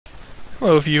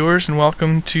Hello viewers, and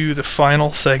welcome to the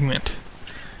final segment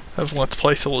of Let's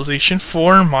Play Civilization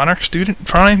 4 Monarch Student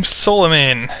Prime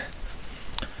Suleiman.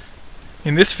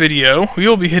 In this video, we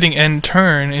will be hitting end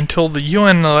turn until the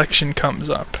UN election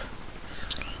comes up,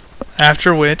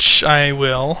 after which I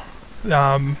will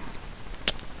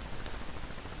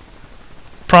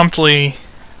promptly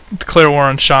declare war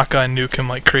on Shaka and nuke him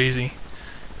like crazy.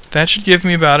 That should give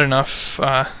me about enough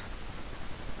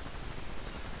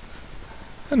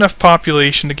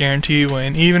population to guarantee a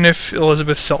win, even if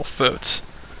Elizabeth self-votes.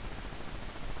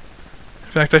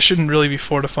 In fact, I shouldn't really be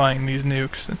fortifying these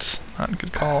nukes. That's not a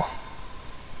good call.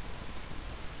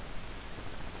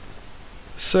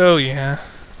 So, yeah.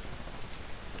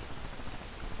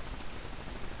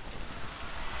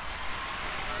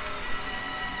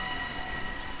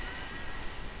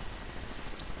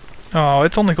 Oh,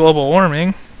 it's only global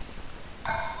warming.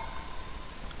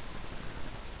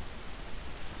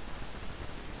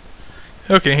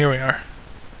 Okay, here we are.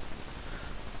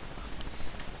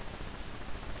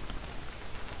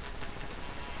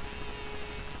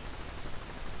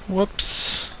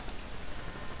 Whoops.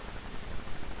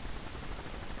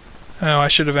 Oh, I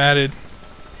should have added.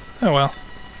 Oh well.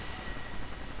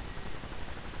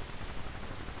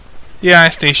 Yeah, I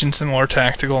stationed some more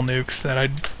tactical nukes that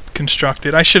I'd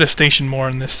constructed. I should have stationed more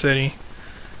in this city.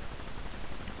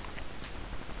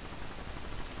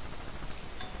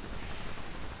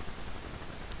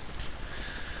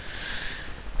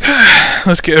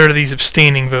 Let's get rid of these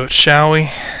abstaining votes, shall we?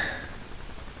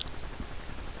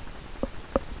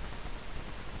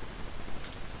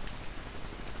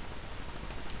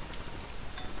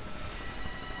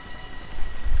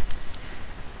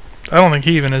 I don't think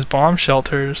he even has bomb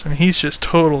shelters. I mean, he's just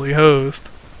totally hosed.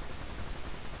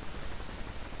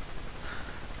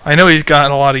 I know he's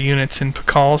got a lot of units in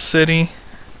Pakal City.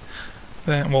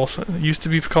 That, well, it used to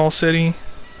be Pakal City.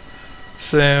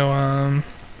 So,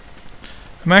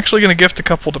 I'm actually going to gift a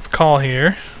couple to Pakal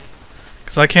here,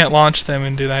 because I can't launch them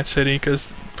into that city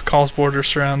because Pakal's borders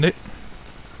surround it.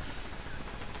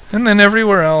 And then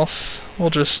everywhere else,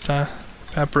 we'll just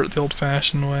pepper it the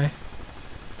old-fashioned way.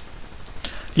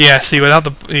 Yeah, see, without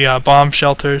the bomb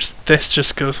shelters, this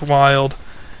just goes wild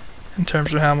in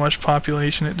terms of how much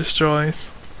population it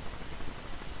destroys.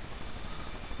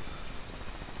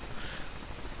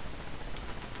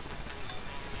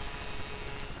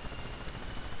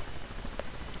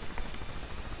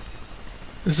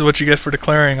 This is what you get for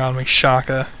declaring on me,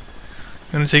 Shaka.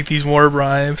 I'm gonna take these war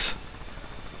bribes.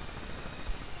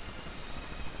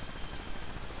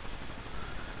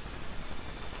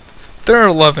 There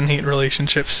are love and hate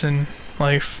relationships in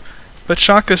life, but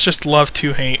Shaka's just love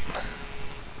to hate.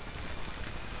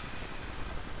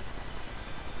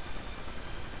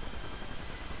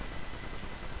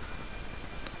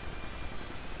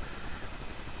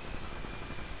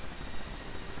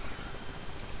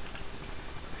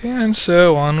 And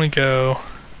so on we go.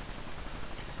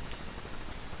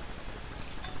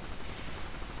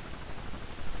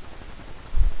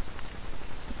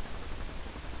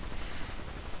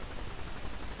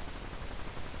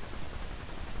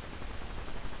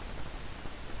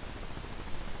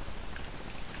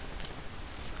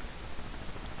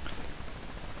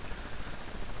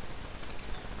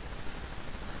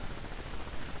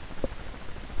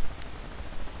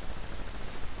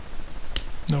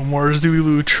 No more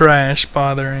Zulu trash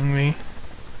bothering me.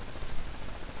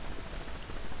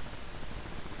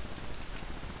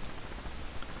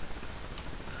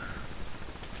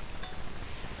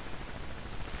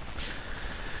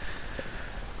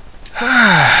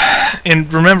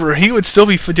 And remember, he would still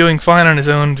be doing fine on his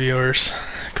own, viewers.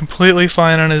 Completely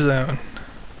fine on his own.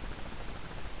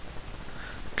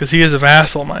 Because he is a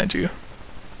vassal, mind you.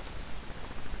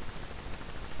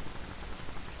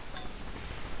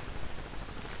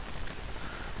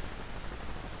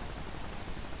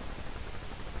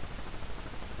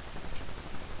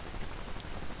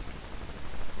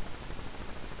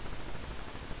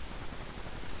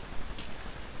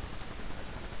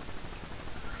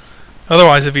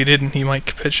 Otherwise, if he didn't, he might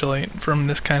capitulate from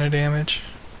this kind of damage.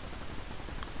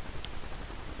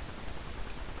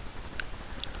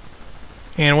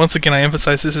 And once again, I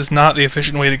emphasize this is not the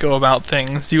efficient way to go about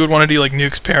things. You would want to do like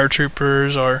nukes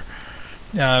paratroopers, or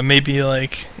maybe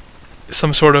like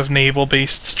some sort of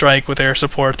naval-based strike with air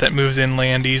support that moves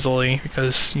inland easily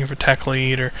because you have a tech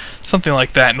lead or something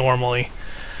like that normally.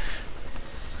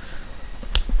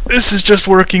 This is just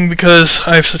working because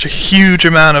I have such a huge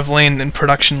amount of land and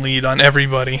production lead on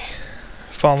everybody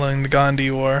following the Gandhi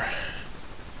War.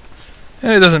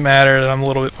 And it doesn't matter that I'm a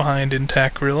little bit behind in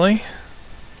tech, really.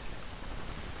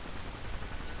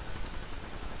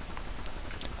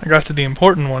 I got to the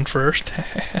important one first.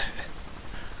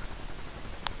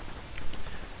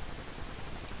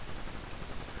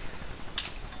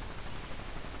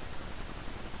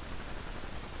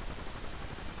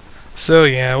 So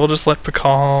yeah, we'll just let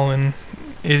Pakal and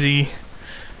Izzy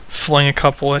fling a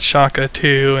couple at Shaka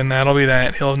too, and that'll be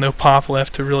that. He'll have no pop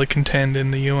left to really contend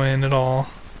in the UN at all.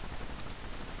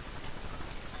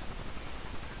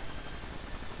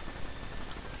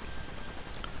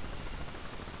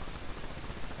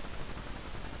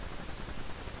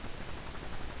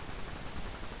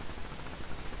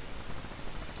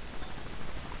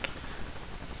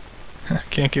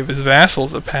 Can't give his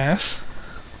vassals a pass.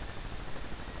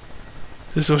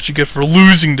 This is what you get for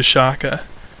losing to Shaka.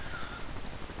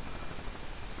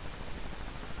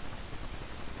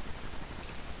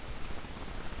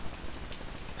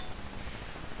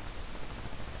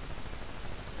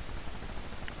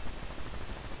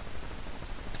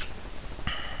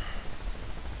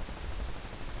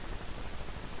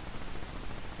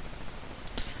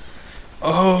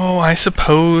 Oh, I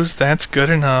suppose that's good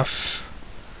enough.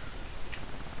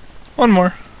 One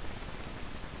more.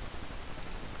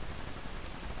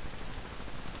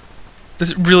 Does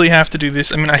it really have to do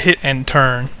this? I mean, I hit end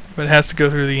turn, but it has to go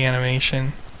through the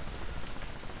animation.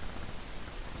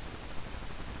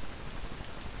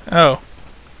 Oh.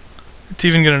 It's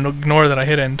even going to ignore that I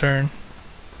hit end turn.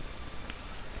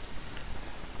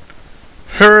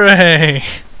 Hooray!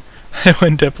 I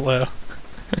went Diplo.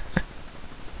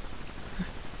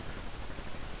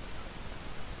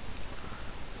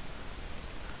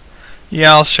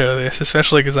 Yeah, I'll show this,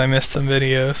 especially because I missed some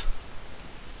videos.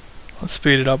 Let's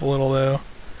speed it up a little though,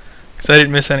 because I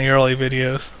didn't miss any early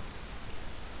videos.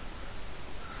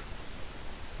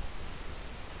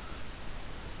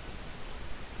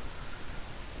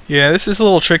 Yeah, this is a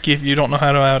little tricky if you don't know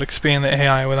how to out-expand the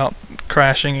AI without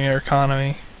crashing your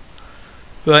economy.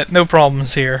 But no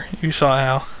problems here. You saw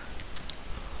how.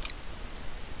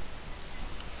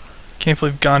 Can't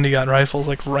believe Gandhi got rifles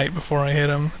like right before I hit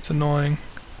him. It's annoying.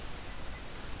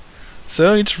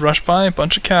 So you just rush by a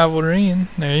bunch of cavalry and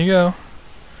there you go.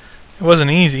 It wasn't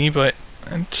easy, but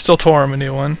I still tore him a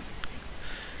new one.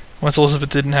 Once Elizabeth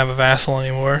didn't have a vassal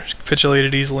anymore, she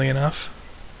capitulated easily enough.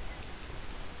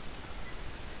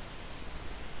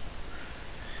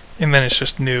 And then it's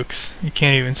just nukes. You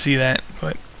can't even see that,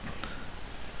 but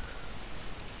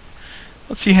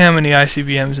let's see how many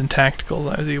ICBMs and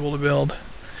tacticals I was able to build.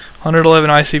 111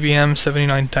 ICBMs,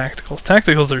 79 tacticals.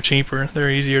 Tacticals are cheaper, they're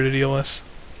easier to deal with.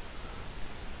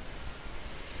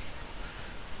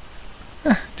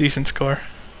 Decent score.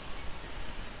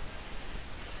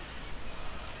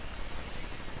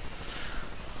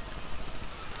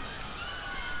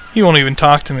 He won't even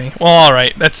talk to me. Well,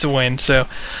 alright, that's a win. So,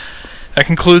 that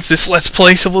concludes this Let's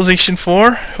Play Civilization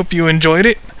 4. Hope you enjoyed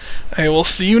it. I will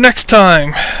see you next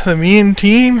time. The Me and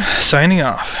Team, signing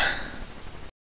off.